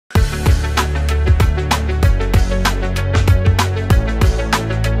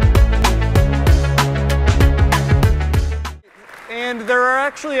And there are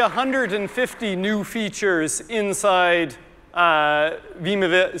actually 150 new features inside Veeam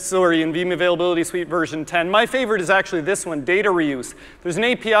Availability Suite version 10. My favorite is actually this one, data reuse. There's an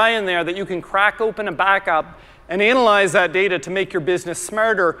API in there that you can crack open a backup and analyze that data to make your business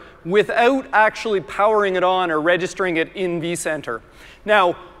smarter without actually powering it on or registering it in vCenter.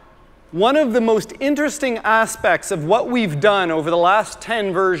 Now, one of the most interesting aspects of what we've done over the last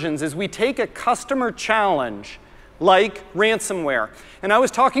 10 versions is we take a customer challenge like ransomware. And I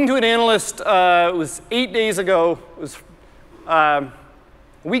was talking to an analyst, it was 8 days ago, it was a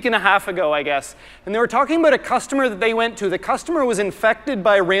week and a half ago, I guess. And they were talking about a customer that they went to. The customer was infected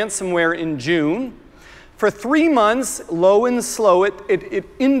by ransomware in June. For 3 months, low and slow, it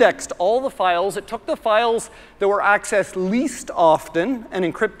indexed all the files. It took the files that were accessed least often and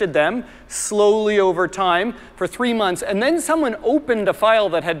encrypted them slowly over time for 3 months. And then someone opened a file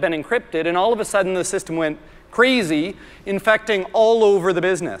that had been encrypted, and all of a sudden the system went crazy, infecting all over the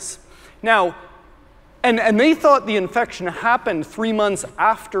business. Now, and they thought the infection happened 3 months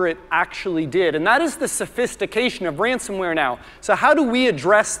after it actually did. And that is the sophistication of ransomware now. So how do we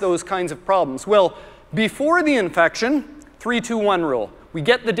address those kinds of problems? Well, before the infection, 3-2-1 rule. We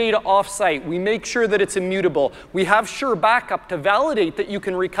get the data off-site. We make sure that it's immutable. We have sure backup to validate that you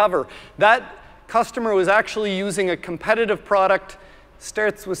can recover. That customer was actually using a competitive product,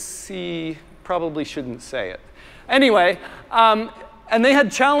 starts with C, probably shouldn't say it. Anyway, and they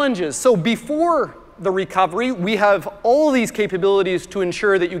had challenges. So before the recovery, we have all these capabilities to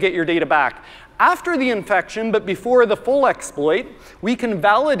ensure that you get your data back. After the infection, but before the full exploit, we can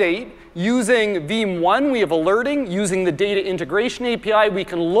validate using Veeam 1. We have alerting. Using the data integration API, we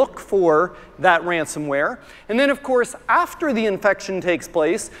can look for that ransomware. And then, of course, after the infection takes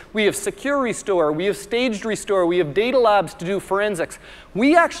place, we have secure restore. We have staged restore. We have data labs to do forensics.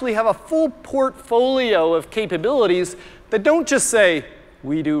 We actually have a full portfolio of capabilities that don't just say,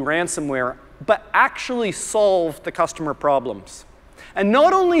 we do ransomware, but actually solve the customer problems. And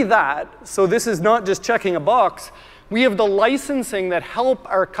not only that, so this is not just checking a box, we have the licensing that help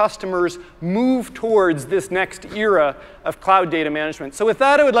our customers move towards this next era of cloud data management. So with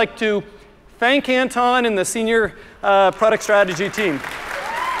that, I would like to thank Anton and the senior product strategy team.